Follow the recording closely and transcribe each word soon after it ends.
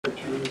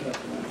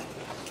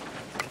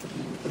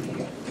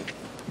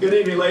Good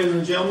evening, ladies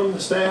and gentlemen,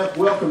 staff.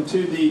 Welcome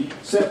to the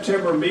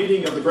September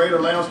meeting of the Greater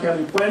Lowndes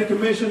County Planning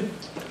Commission.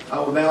 I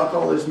will now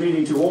call this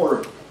meeting to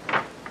order.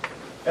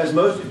 As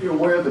most of you are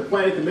aware, the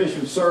Planning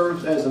Commission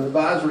serves as an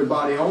advisory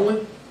body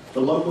only to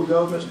local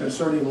governments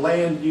concerning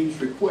land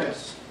use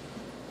requests.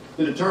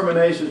 The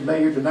determinations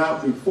made here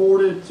tonight will be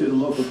forwarded to the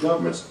local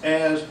governments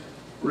as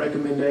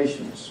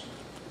recommendations.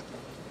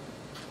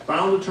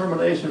 Final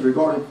determinations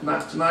regarding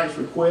tonight's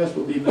request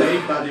will be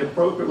made by the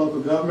appropriate local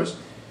governments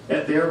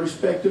at their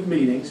respective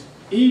meetings.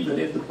 Even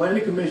if the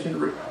Planning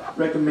Commission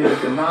recommends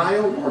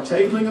denial or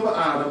tabling of an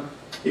item,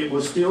 it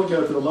will still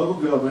go to the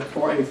local government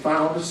for a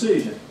final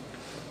decision.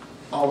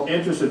 All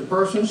interested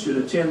persons should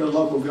attend the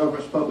local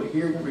government's public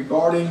hearing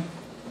regarding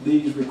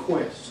these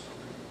requests.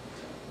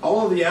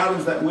 All of the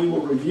items that we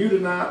will review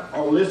tonight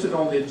are listed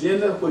on the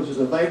agenda, which is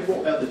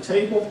available at the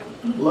table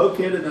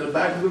located in the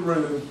back of the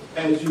room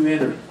as you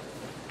enter.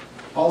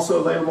 Also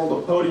available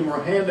on the podium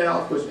are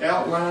handouts which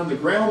outline the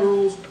ground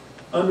rules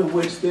under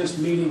which this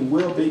meeting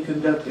will be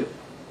conducted.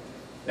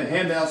 The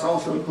handouts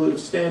also include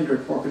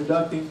standards for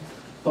conducting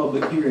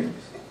public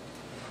hearings.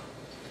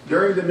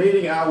 During the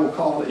meeting, I will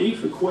call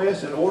each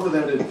request in order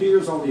that it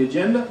appears on the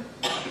agenda.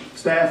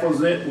 Staff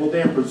will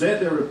then present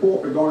their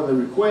report regarding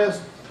the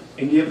request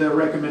and give their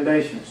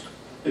recommendations.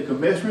 The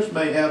commissioners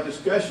may have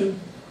discussion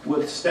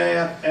with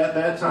staff at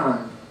that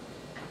time.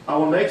 I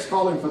will next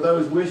call in for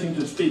those wishing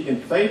to speak in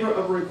favor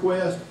of a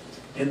request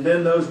and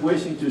then those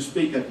wishing to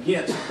speak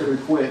against the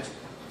request.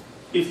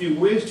 If you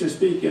wish to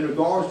speak in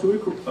regards to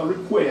a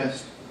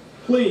request,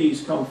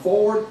 please come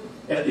forward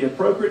at the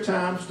appropriate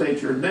time,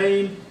 state your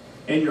name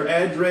and your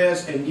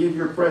address, and give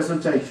your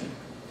presentation.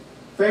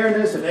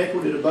 Fairness and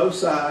equity to both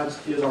sides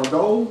is our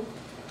goal.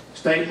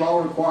 State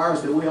law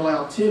requires that we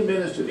allow 10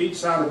 minutes to each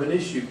side of an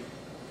issue.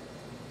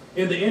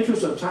 In the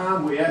interest of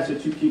time, we ask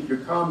that you keep your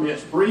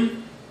comments brief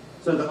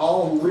so that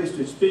all who wish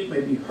to speak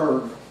may be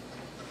heard.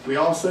 We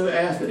also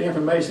ask that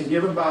information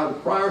given by the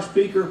prior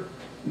speaker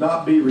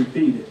not be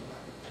repeated.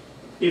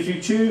 If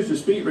you choose to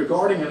speak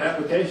regarding an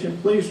application,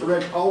 please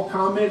direct all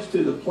comments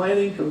to the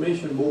Planning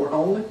Commission Board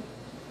only.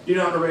 Do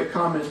not direct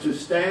comments to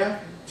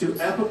staff, to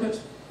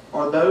applicants,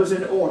 or those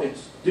in the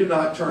audience. Do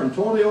not turn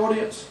toward the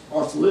audience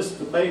or solicit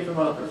debate from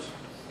others.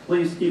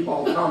 Please keep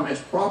all comments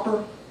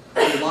proper,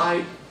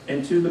 polite,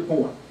 and to the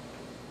point.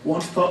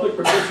 Once public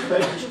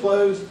participation is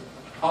closed,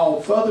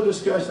 all further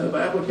discussion of the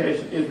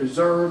application is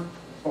reserved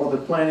for the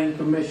Planning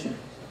Commission.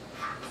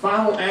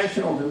 Final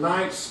action on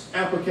tonight's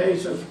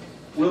applications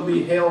will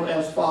be held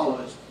as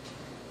follows.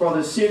 For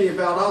the City of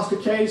Valdosta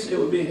case, it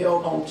will be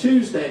held on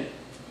Tuesday,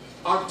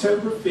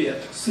 October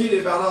 5th. City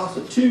of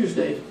Valdosta,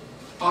 Tuesday,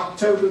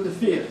 October the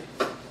 5th.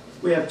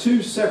 We have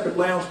two separate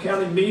Lowndes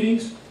County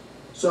meetings.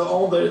 So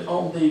on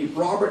the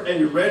Robert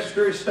A.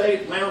 Register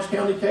Estate Lowndes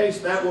County case,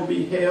 that will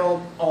be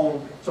held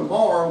on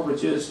tomorrow,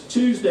 which is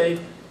Tuesday,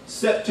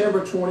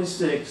 September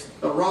 26th.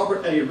 The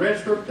Robert A.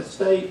 Register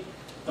Estate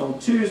on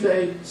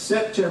Tuesday,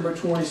 September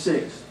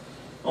 26th.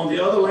 On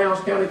the other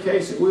Lowndes County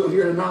case that we'll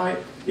hear tonight,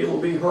 it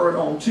will be heard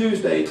on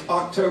Tuesday,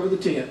 October the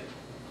 10th.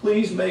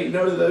 Please make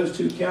note of those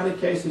two county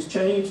cases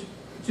changed.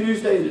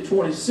 Tuesday the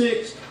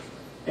 26th,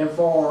 and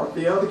for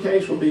the other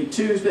case will be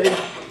Tuesday,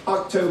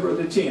 October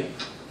the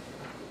 10th.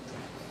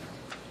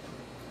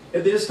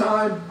 At this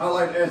time, I'd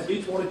like to ask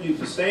each one of you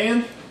to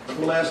stand.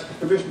 We'll ask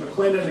Commissioner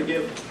McClendon to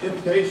give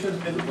invocation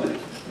and the pledge.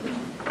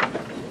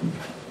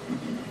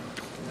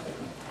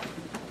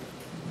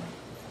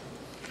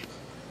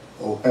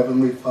 O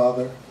Heavenly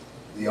Father,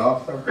 the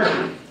author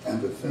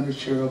and the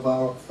finisher of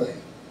our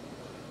faith,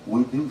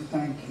 we do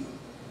thank you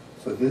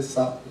for this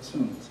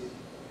opportunity.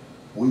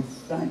 We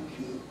thank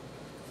you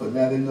for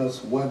letting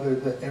us weather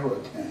the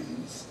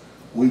hurricanes.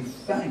 We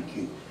thank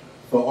you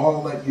for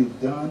all that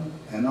you've done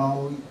and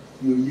all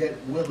you're yet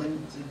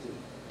willing to do.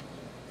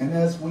 And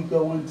as we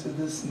go into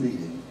this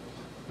meeting,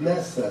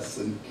 bless us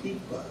and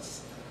keep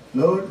us.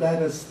 Lord,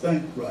 let us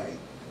think right,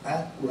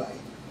 act right,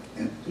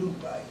 and do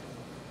right.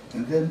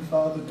 And then,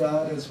 Father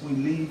God, as we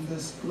leave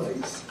this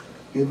place,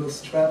 give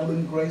us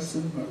traveling grace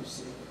and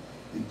mercy.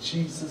 In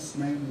Jesus'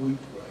 name we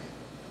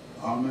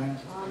pray. Amen.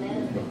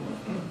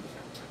 Amen.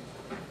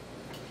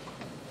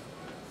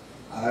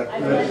 I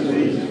pledge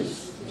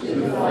allegiance to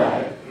the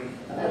flag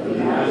of the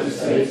United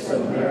States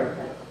of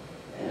America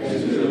and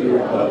to the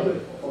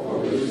republic for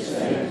which it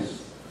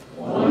stands,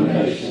 one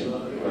nation,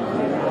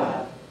 under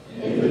God,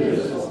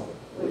 indivisible,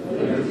 with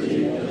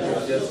liberty and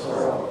justice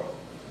for all.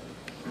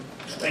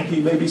 Thank you.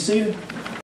 You may be seated.